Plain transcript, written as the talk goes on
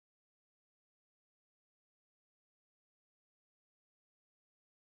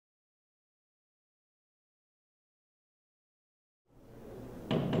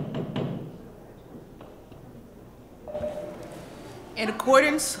In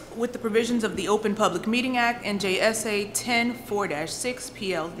accordance with the provisions of the Open Public Meeting Act, NJSA 10-4-6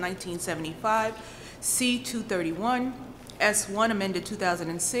 PL 1975, C-231, S-1 amended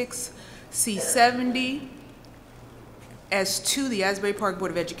 2006, C-70, S-2, the Asbury Park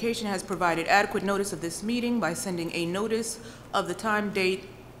Board of Education has provided adequate notice of this meeting by sending a notice of the time, date,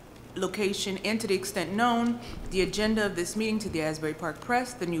 location, and to the extent known, the agenda of this meeting to the Asbury Park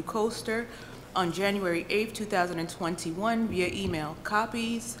Press, the New Coaster, on January 8, 2021 via email.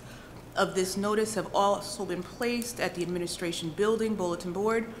 Copies of this notice have also been placed at the Administration Building, Bulletin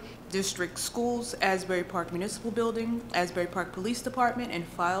Board, District Schools, Asbury Park Municipal Building, Asbury Park Police Department, and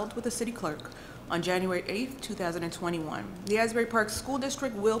filed with the City Clerk on January 8, 2021. The Asbury Park School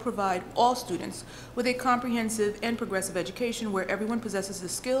District will provide all students with a comprehensive and progressive education where everyone possesses the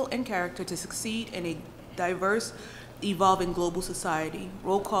skill and character to succeed in a diverse, evolving global society.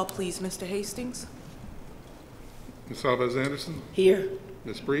 Roll call, please, Mr. Hastings. Ms. Alves-Anderson? Here.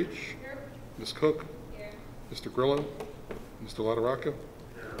 Ms. Breach? Here. Ms. Cook? Here. Mr. Grillo? Mr. LaRocca? Here.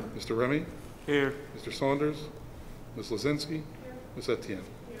 Mr. Remy? Here. Mr. Saunders? Ms. Lazinski? Here. Ms. Etienne?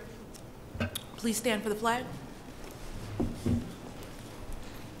 Here. Please stand for the flag. To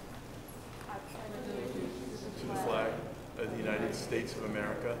the flag of the United States of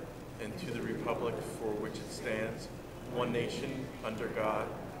America and to the republic for which it stands, one nation, under God,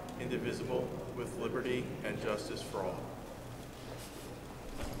 indivisible, with liberty and justice for all.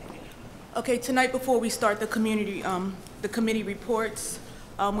 Okay, tonight before we start the committee reports,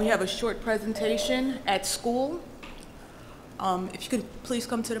 we have a short presentation at school. If you could please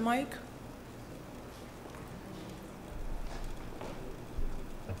come to the mic.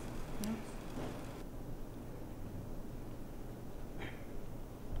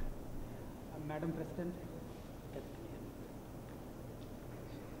 Madam President,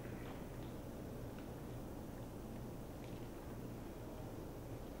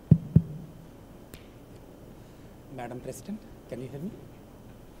 Madam President, can you hear me?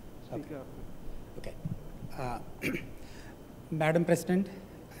 Okay. Okay. Madam President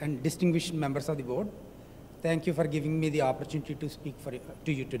and distinguished members of the board, thank you for giving me the opportunity to speak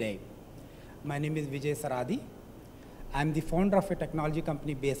to you today. My name is Vijay Saradi. I'm the founder of a technology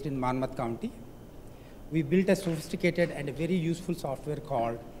company based in Monmouth County. We built a sophisticated and a very useful software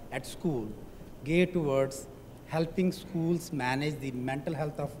called At School, geared towards helping schools manage the mental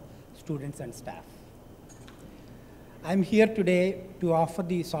health of students and staff. I'm here today to offer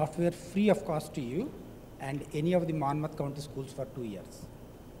the software free of cost to you and any of the Monmouth County schools for 2 years.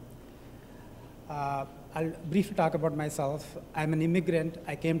 I'll briefly talk about myself. I'm an immigrant.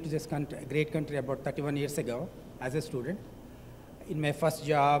 I came to this great country about 31 years ago as a student. In my first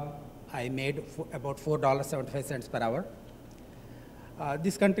job, I made about $4.75 per hour.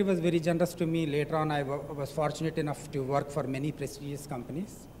 This country was very generous to me. Later on, I was fortunate enough to work for many prestigious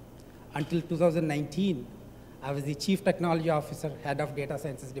companies. Until 2019, I was the Chief Technology Officer, Head of Data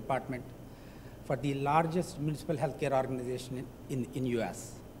Sciences Department for the largest municipal healthcare organization in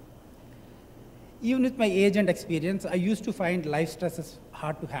US. Even with my age and experience, I used to find life stresses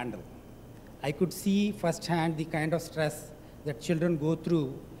hard to handle. I could see firsthand the kind of stress that children go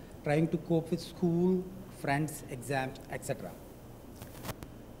through trying to cope with school, friends, exams, etc.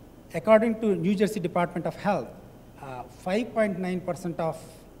 According to New Jersey Department of Health, 5.9% of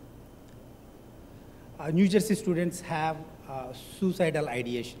New Jersey students have suicidal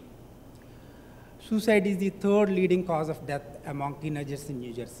ideation. Suicide is the third leading cause of death among teenagers in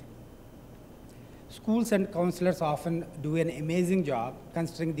New Jersey. Schools and counselors often do an amazing job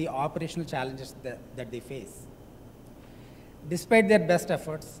considering the operational challenges that they face. Despite their best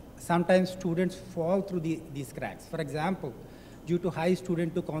efforts, sometimes students fall through these cracks. For example, due to high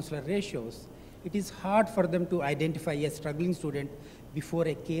student-to-counselor ratios, it is hard for them to identify a struggling student before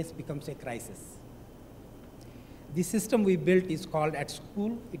a case becomes a crisis. The system we built is called At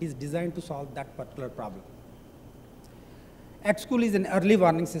School. It is designed to solve that particular problem. At School is an early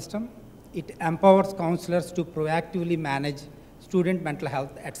warning system. It empowers counselors to proactively manage student mental health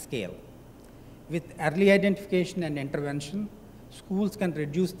at scale. With early identification and intervention, schools can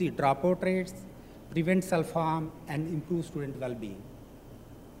reduce the dropout rates, prevent self-harm, and improve student well-being.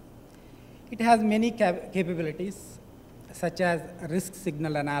 It has many capabilities, such as risk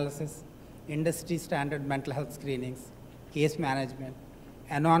signal analysis, industry standard mental health screenings, case management,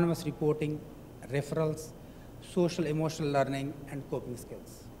 anonymous reporting, referrals, social emotional learning, and coping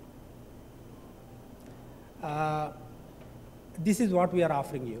skills. This is what we are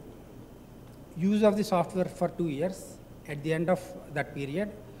offering you. Use of the software for 2 years. At the end of that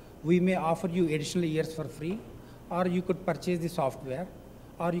period, we may offer you additional years for free, or you could purchase the software,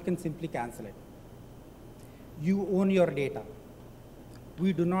 or you can simply cancel it. You own your data.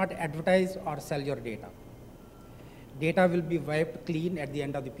 we do not advertise or sell your data. Data will be wiped clean at the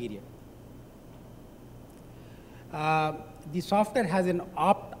end of the period. The software has an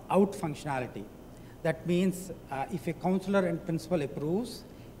opt-out functionality. That means if a counselor and principal approves,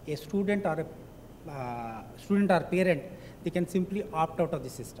 a student or parent, they can simply opt out of the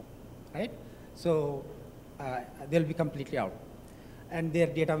system, right? So they'll be completely out, and their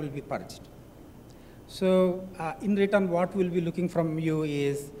data will be purged. So in return, what we'll be looking from you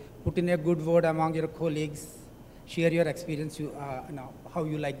is put in a good word among your colleagues, share your experience, how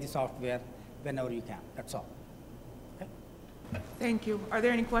you like the software whenever you can. That's all. Okay? Thank you. Are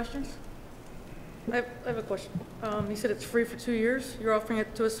there any questions? I have a question. You said it's free for 2 years. You're offering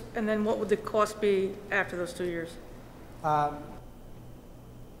it to us, and then what would the cost be after those 2 years?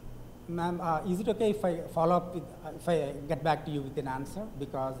 Ma'am, is it okay if I follow up with, if I get back to you with an answer?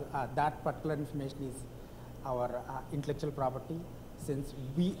 Because that particular information is our intellectual property. Since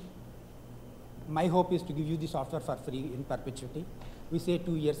my hope is to give you the software for free in perpetuity. We say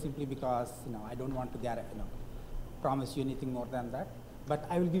 2 years simply because I don't want to promise you anything more than that. But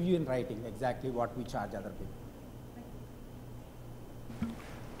I will give you in writing exactly what we charge other people.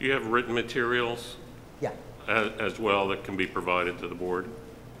 Do you have written materials Yeah. as well that can be provided to the board?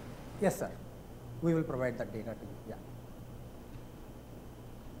 Yes, sir. We will provide that data to you. Yeah.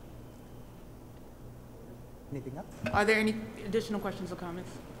 Anything else? Are there any additional questions or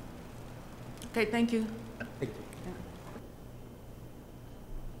comments? Okay, thank you. Thank you.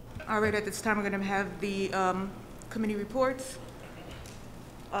 All right, at this time, we're going to have the committee reports.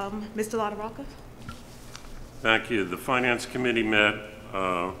 Mr. LaRocca? Thank you. The Finance Committee met.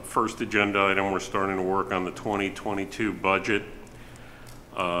 First agenda item, we're starting to work on the 2022 budget.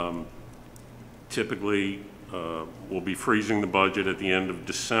 Typically, we'll be freezing the budget at the end of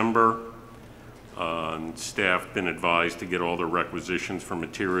December. And staff been advised to get all the requisitions for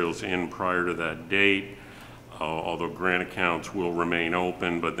materials in prior to that date. Although grant accounts will remain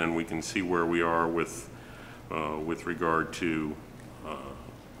open, but then we can see where we are with regard to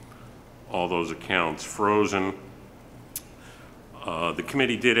all those accounts frozen. The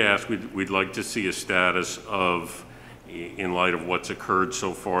committee did ask, we'd like to see a status of, in light of what's occurred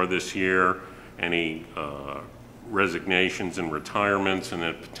so far this year, any resignations and retirements and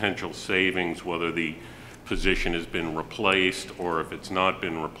then potential savings, whether the position has been replaced or if it's not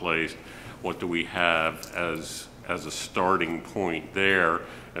been replaced. What do we have as a starting point there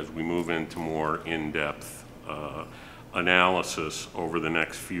as we move into more in-depth analysis over the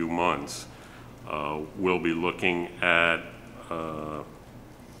next few months? We'll be looking at a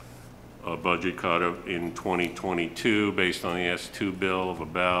budget cut in 2022 based on the S2 bill of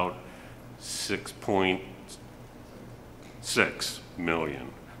about 6.6 million. I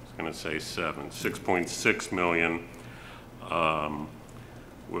was going to say 6.6 million.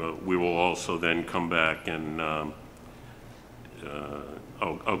 We will also then come back and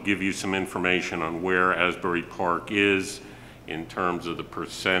I'll give you some information on where Asbury Park is in terms of the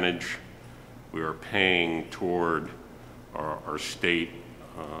percentage we are paying toward our state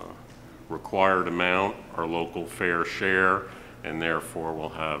required amount, our local fair share, and therefore we'll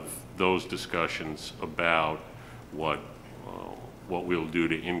have those discussions about what we'll do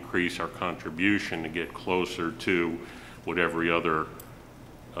to increase our contribution to get closer to what every other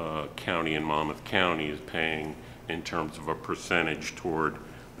county in Monmouth County is paying in terms of a percentage toward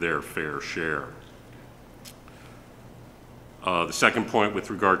their fair share. The second point with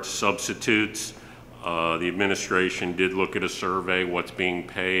regard to substitutes, the administration did look at a survey, what's being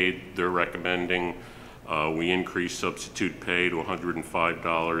paid. They're recommending we increase substitute pay to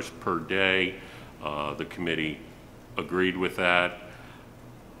 $105 per day. The committee agreed with that.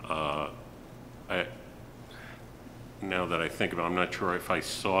 Now that I think about it, I'm not sure if I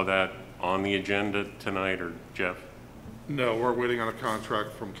saw that on the agenda tonight, or Jeff? No, we're waiting on a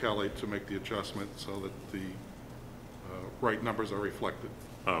contract from Kelly to make the adjustment so that the right numbers are reflected.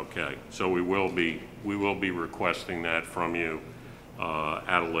 Okay, so we will be requesting that from you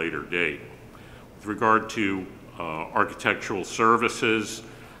at a later date. With regard to architectural services,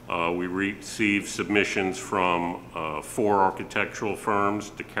 we received submissions from 4 architectural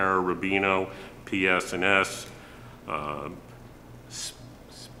firms: DeCara Rubino, PS&S,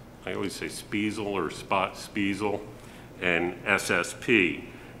 I always say Spiesel or Spiesel, and SSP.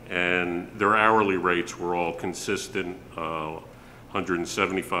 And their hourly rates were all consistent,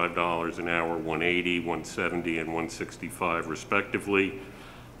 $175 an hour, $180, $170, and $165 respectively.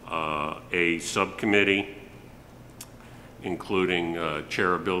 A subcommittee, including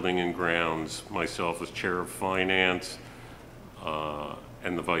Chair of Building and Grounds, myself as Chair of Finance,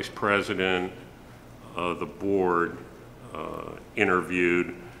 and the Vice President, the board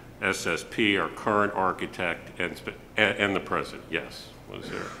interviewed SSP, our current architect, and the president, yes, was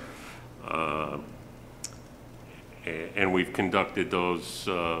there. And we've conducted those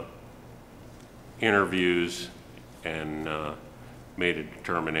interviews and made a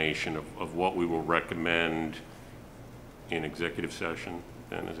determination of what we will recommend in executive session.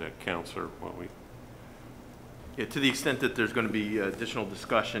 Then is that, Counselor, what we? Yeah, to the extent that there's going to be additional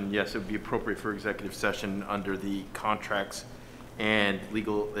discussion, yes, it would be appropriate for executive session under the contracts and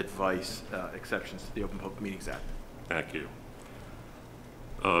legal advice exceptions to the Open Public Meetings Act. Thank you.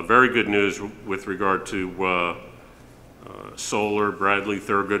 Very good news with regard to solar, Bradley,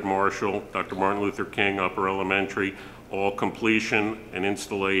 Thurgood Marshall, Dr. Martin Luther King Upper Elementary, all completion and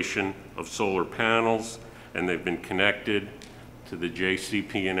installation of solar panels, and they've been connected to the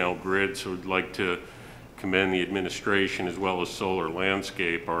JCP&L grid. So we'd like to commend the administration as well as Solar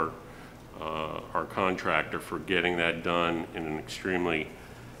Landscape, our contractor, for getting that done in an extremely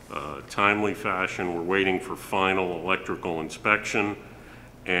timely fashion. We're waiting for final electrical inspection,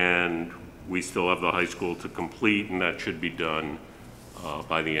 and we still have the high school to complete, and that should be done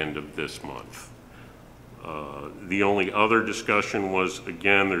by the end of this month. The only other discussion was,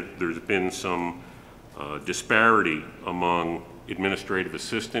 again, there's been some disparity among administrative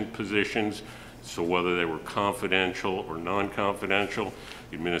assistant positions. So whether they were confidential or non-confidential,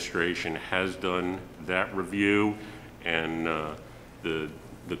 the administration has done that review, and the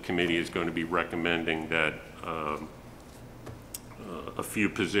committee is going to be recommending that a few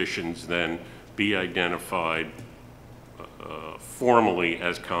positions then be identified formally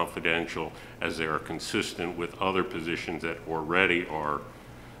as confidential, as they are consistent with other positions that already are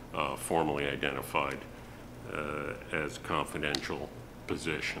formally identified as confidential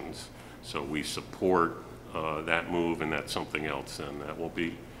positions. So we support that move, and that's something else then that will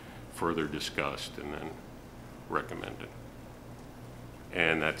be further discussed and then recommended.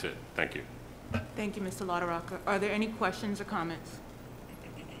 And that's it. Thank you. Thank you, Mr. LaRocca. Are there any questions or comments?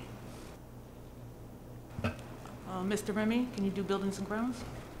 Mr. Remy, can you do Buildings and Grounds?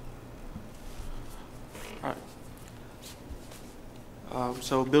 All right.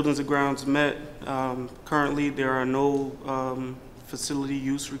 So Buildings and Grounds met. Currently, there are no facility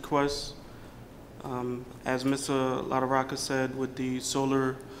use requests. As Mr. LaRocca said, with the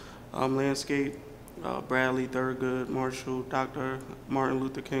solar landscape, Bradley, Thurgood, Marshall, Dr. Martin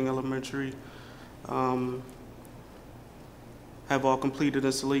Luther King Elementary have all completed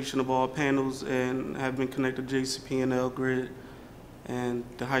installation of all panels and have been connected to JCP&L grid, and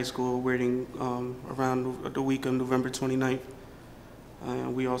the high school waiting around the week of November 29th.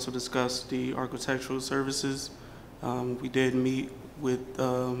 And we also discussed the architectural services. We did meet with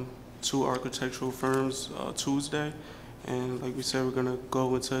 2 architectural firms Tuesday, and like we said, we're gonna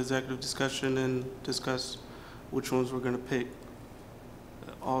go into executive discussion and discuss which ones we're gonna pick.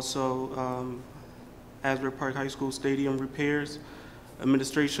 Also, Asbury Park High School stadium repairs.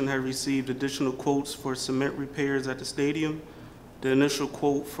 Administration had received additional quotes for cement repairs at the stadium. The initial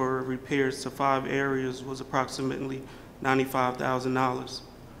quote for repairs to 5 areas was approximately $95,000.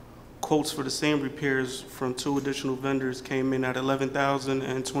 Quotes for the same repairs from 2 additional vendors came in at $11,000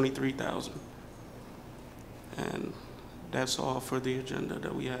 and $23,000. And that's all for the agenda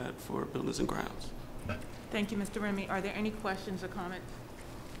that we had for Buildings and Grounds. Thank you, Mr. Remy. Are there any questions or comments?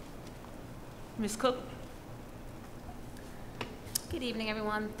 Ms. Cook? Good evening,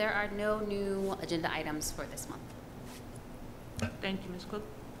 everyone. There are no new agenda items for this month. Thank you, Ms. Cook.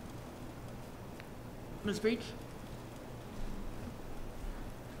 Ms. Breach?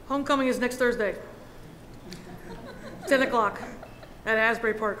 Homecoming is next Thursday, 10 o'clock at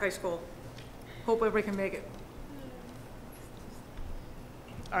Asbury Park High School. Hope everybody can make it.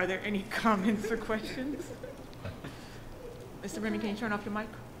 Are there any comments or questions? Mr. Remy, can you turn off your mic?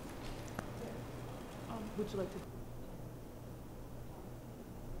 Would you like to?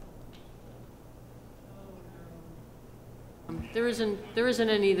 There isn't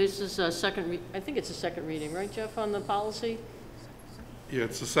any. This is a second. I think it's a second reading, right, Jeff, on the policy? Yeah,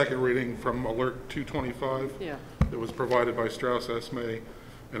 it's the second reading from Alert 225. Yeah. That was provided by Strauss Esme,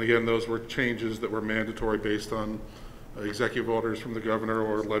 and again, those were changes that were mandatory based on executive orders from the governor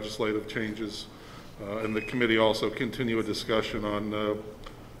or legislative changes. And the committee also continue a discussion on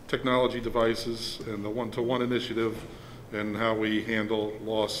technology devices and the one-to-one initiative and how we handle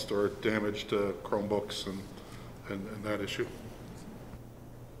lost or damaged Chromebooks and that issue.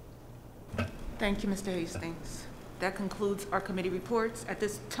 Thank you, Mr. Hastings. That concludes our committee reports. At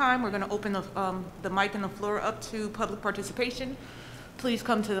this time, we're going to open the mic and the floor up to public participation. Please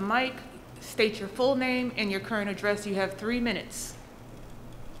come to the mic, state your full name and your current address. You have 3 minutes.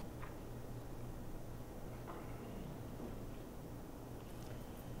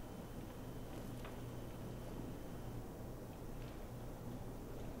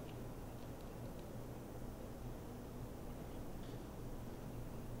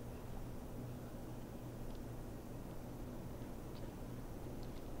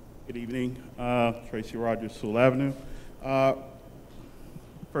 Good evening. Tracy Rogers, Sewell Avenue.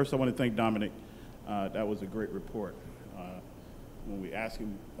 First, I want to thank Dominic. That was a great report. When we ask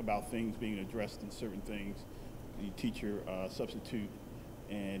him about things being addressed in certain things, the teacher substitute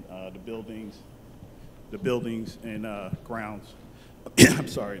and the buildings and grounds, I'm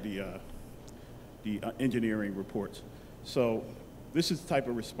sorry, the engineering reports. So this is the type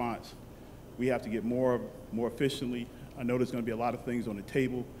of response we have to get more efficiently. I know there's going to be a lot of things on the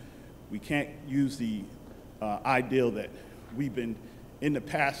table. We can't use the ideal that we've been in the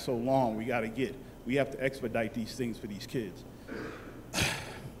past so long. We have to expedite these things for these kids.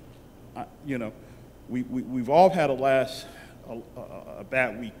 You know, we've all had a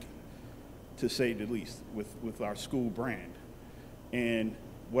bad week, to say the least, with our school brand. And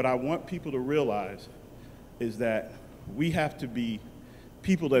what I want people to realize is that we have to be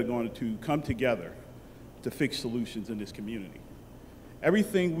people that are going to come together to fix solutions in this community.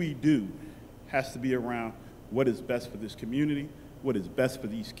 Everything we do has to be around what is best for this community, what is best for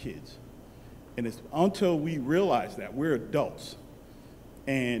these kids. And it's until we realize that we're adults.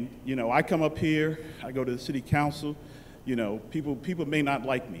 And, you know, I come up here, I go to the city council, you know, people may not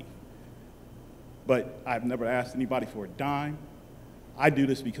like me, but I've never asked anybody for a dime. I do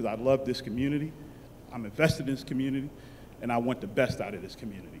this because I love this community, I'm invested in this community, and I want the best out of this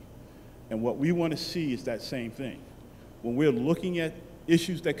community. And what we want to see is that same thing. When we're looking at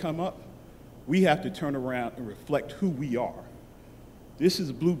issues that come up, we have to turn around and reflect who we are. This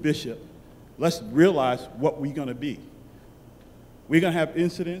is Blue Bishop. Let's realize what we're going to be. We're going to have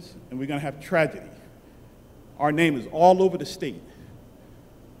incidents, and we're going to have tragedy. Our name is all over the state.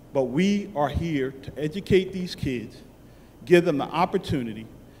 But we are here to educate these kids, give them the opportunity,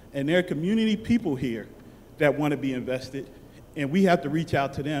 and there are community people here that want to be invested, and we have to reach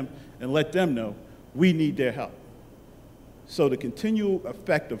out to them and let them know we need their help. So the continual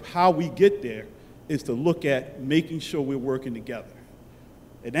effect of how we get there is to look at making sure we're working together.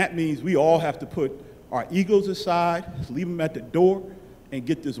 And that means we all have to put our egos aside, leave them at the door, and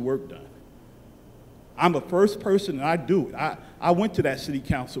get this work done. I'm the first person, and I do it. I went to that city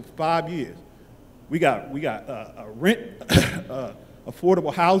council for 5 years. We got a rent,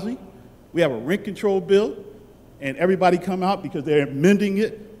 affordable housing. We have a rent control bill, and everybody come out because they're amending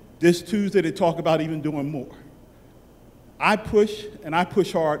it. This Tuesday, they talk about even doing more. I push, and I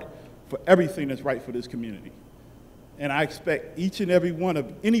push hard for everything that's right for this community. And I expect each and every one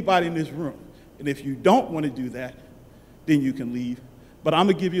of anybody in this room, and if you don't want to do that, then you can leave. But I'm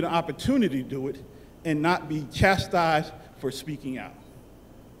going to give you the opportunity to do it and not be chastised for speaking out.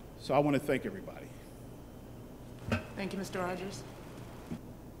 So I want to thank everybody. Thank you, Mr. Rogers.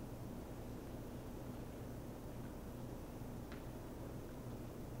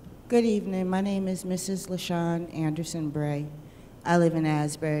 Good evening. My name is Mrs. LaShawn Anderson Bray. I live in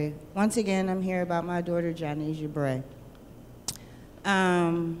Asbury. Once again, I'm here about my daughter, Janasia Bray.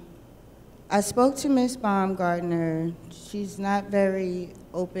 I spoke to Ms. Baumgartner. She's not very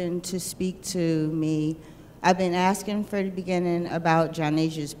open to speak to me. I've been asking for the beginning about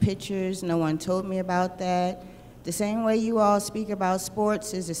Janasia's pictures. No one told me about that. The same way you all speak about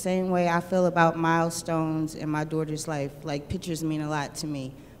sports is the same way I feel about milestones in my daughter's life. Like, pictures mean a lot to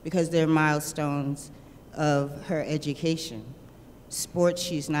me because they're milestones of her education. Sports,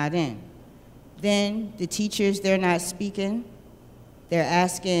 she's not in. Then the teachers, they're not speaking. They're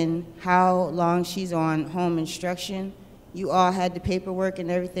asking how long she's on home instruction. You all had the paperwork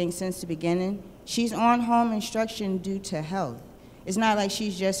and everything since the beginning. She's on home instruction due to health. It's not like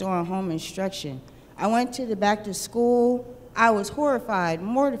she's just on home instruction. I went to the back to school. I was horrified,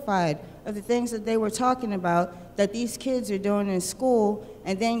 mortified of the things that they were talking about that these kids are doing in school,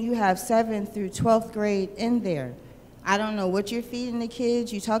 and then you have 7th through 12th grade in there. I don't know what you're feeding the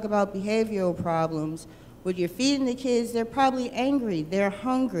kids. You talk about behavioral problems. What you're feeding the kids, they're probably angry, they're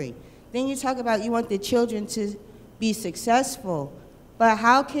hungry. Then you talk about you want the children to be successful. But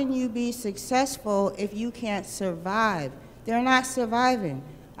how can you be successful if you can't survive? They're not surviving.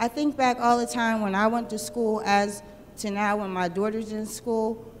 I think back all the time when I went to school as to now when my daughter's in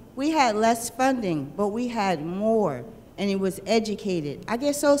school, we had less funding, but we had more, and it was educated. I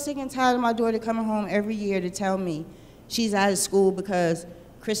get so sick and tired of my daughter coming home every year to tell me she's out of school because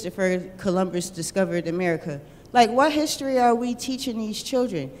Christopher Columbus discovered America. Like, what history are we teaching these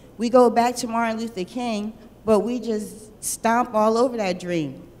children? We go back to Martin Luther King, but we just stomp all over that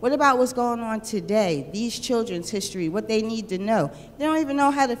dream. What about what's going on today? These children's history, what they need to know. They don't even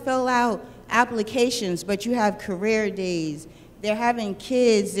know how to fill out applications, but you have career days. They're having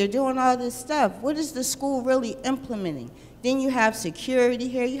kids. They're doing all this stuff. What is the school really implementing? Then you have security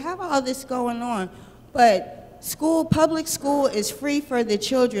here. You have all this going on, but school, public school is free for the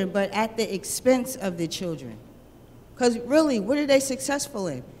children, but at the expense of the children. Because really, what are they successful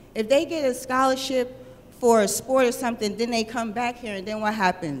in? If they get a scholarship for a sport or something, then they come back here, and then what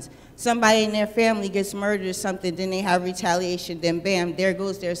happens? Somebody in their family gets murdered or something, then they have retaliation, then bam, there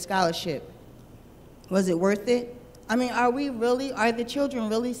goes their scholarship. Was it worth it? I mean, are the children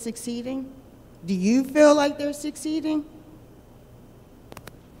really succeeding? Do you feel like they're succeeding?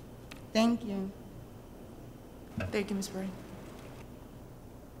 Thank you. Thank you, Ms. Bray.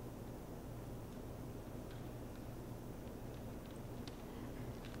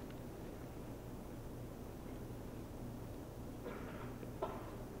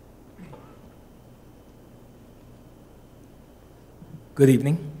 Good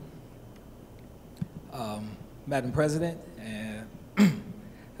evening. Madam President, I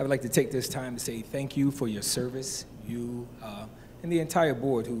would like to take this time to say thank you for your service, you and the entire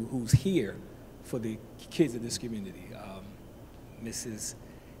board who's here for the kids of this community. Mrs.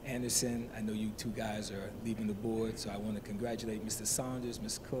 Anderson, I know you two guys are leaving the board, so I want to congratulate Mr. Saunders,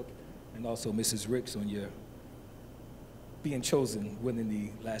 Ms. Cook, and also Mrs. Ricks on your being chosen, winning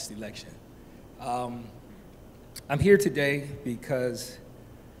the last election. I'm here today because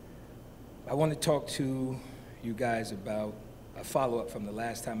I want to talk to you guys about a follow-up from the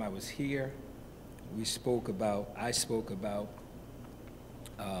last time I was here. I spoke about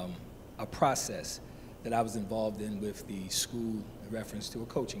a process that I was involved in with the school in reference to a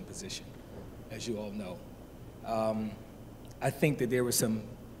coaching position, as you all know. I think that there was some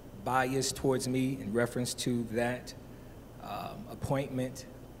bias towards me in reference to that appointment,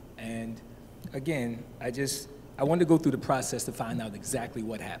 and again, I wanted to go through the process to find out exactly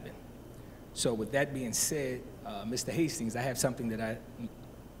what happened. So with that being said, Mr. Hastings, I have something that I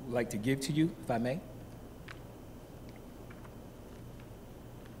would like to give to you, if I may.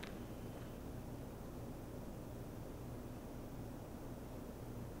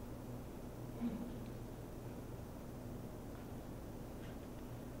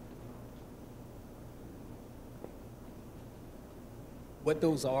 What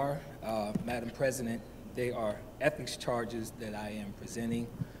those are, Madam President, they are ethics charges that I am presenting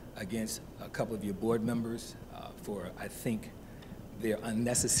against a couple of your board members for, I think, their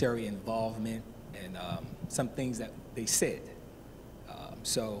unnecessary involvement and some things that they said.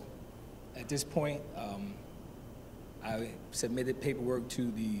 So at this point, I submitted paperwork to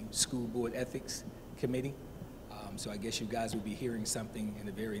the School Board Ethics Committee. So I guess you guys will be hearing something in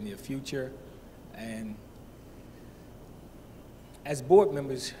the very near future. And as board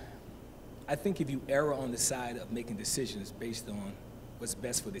members, I think if you err on the side of making decisions based on what's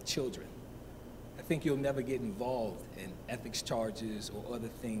best for the children, I think you'll never get involved in ethics charges or other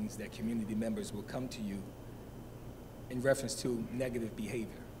things that community members will come to you in reference to negative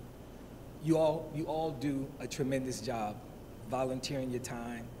behavior. You all do a tremendous job volunteering your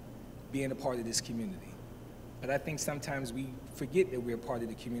time, being a part of this community. But I think sometimes we forget that we're a part of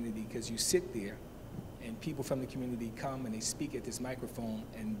the community because you sit there and people from the community come and they speak at this microphone,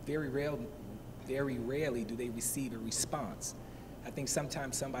 and very rarely do they receive a response. I think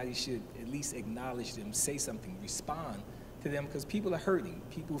sometimes somebody should at least acknowledge them, say something, respond to them, because people are hurting.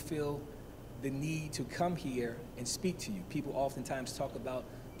 People feel the need to come here and speak to you. People oftentimes talk about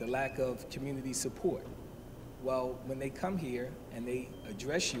the lack of community support. Well, when they come here and they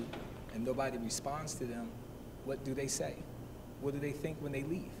address you and nobody responds to them, what do they say? What do they think when they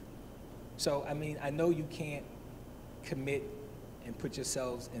leave? So, I mean, I know you can't commit and put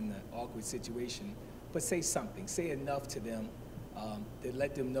yourselves in an awkward situation, but say something. Say enough to them that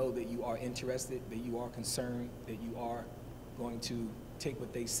let them know that you are interested, that you are concerned, that you are going to take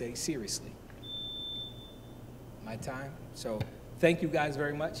what they say seriously. My time. So thank you guys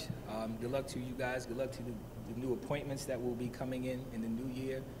very much. Good luck to you guys. Good luck to the new appointments that will be coming in the new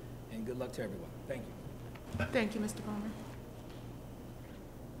year, and good luck to everyone. Thank you. Thank you, Mr. Palmer.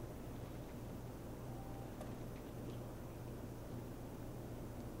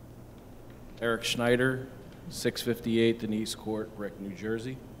 Eric Schneider, 658 Denise Court, Brick, New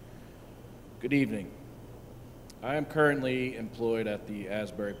Jersey. Good evening. I am currently employed at the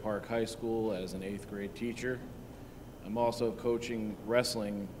Asbury Park High School as an 8th grade teacher. I'm also coaching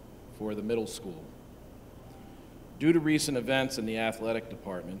wrestling for the middle school. Due to recent events in the athletic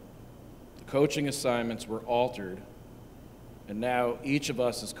department, the coaching assignments were altered, and now each of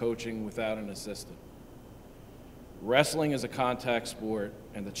us is coaching without an assistant. Wrestling is a contact sport,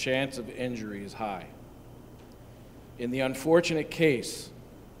 and the chance of injury is high. In the unfortunate case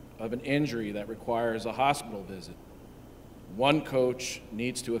of an injury that requires a hospital visit, one coach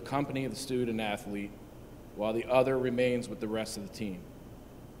needs to accompany the student athlete while the other remains with the rest of the team.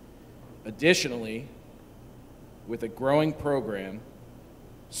 Additionally, with a growing program,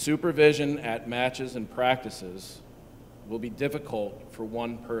 supervision at matches and practices will be difficult for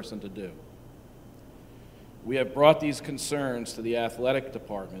one person to do. We have brought these concerns to the athletic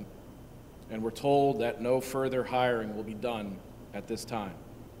department, and we're told that no further hiring will be done at this time.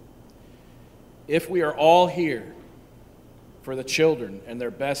 If we are all here for the children and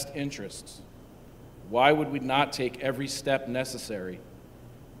their best interests, why would we not take every step necessary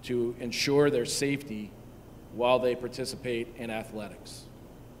to ensure their safety while they participate in athletics?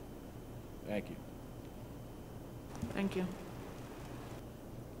 Thank you. Thank you.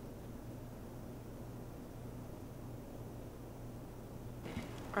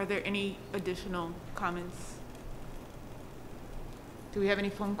 Are there any additional comments? Do we have any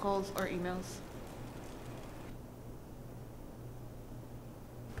phone calls or emails?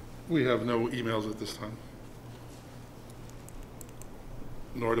 We have no emails at this time,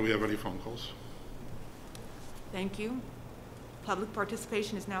 nor do we have any phone calls. Thank you. Public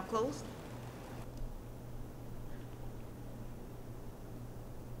participation is now closed.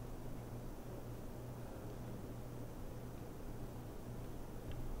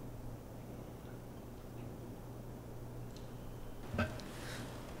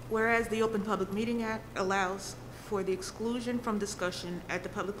 Whereas the Open Public Meeting Act allows for the exclusion from discussion at the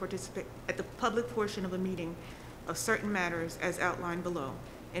public portion of a meeting of certain matters as outlined below.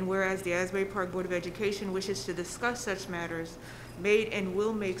 And whereas the Asbury Park Board of Education wishes to discuss such matters, made and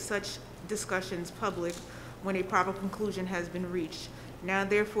will make such discussions public when a proper conclusion has been reached. Now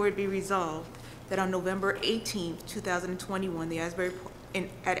therefore it be resolved that on November 18th, 2021,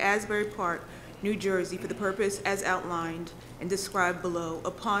 at Asbury Park, New Jersey, for the purpose as outlined and described below,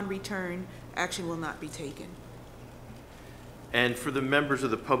 upon return, action will not be taken. And for the members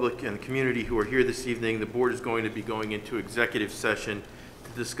of the public and the community who are here this evening, the board is going to be going into executive session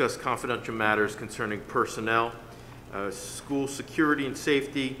to discuss confidential matters concerning personnel, school security and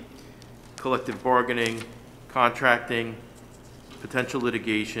safety, collective bargaining, contracting, potential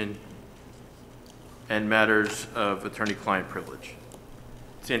litigation, and matters of attorney-client privilege.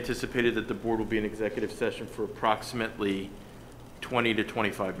 It's anticipated that the board will be in executive session for approximately 20 to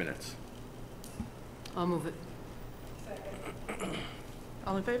 25 minutes. I'll move it.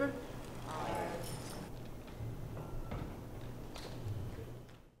 All in favor? Aye.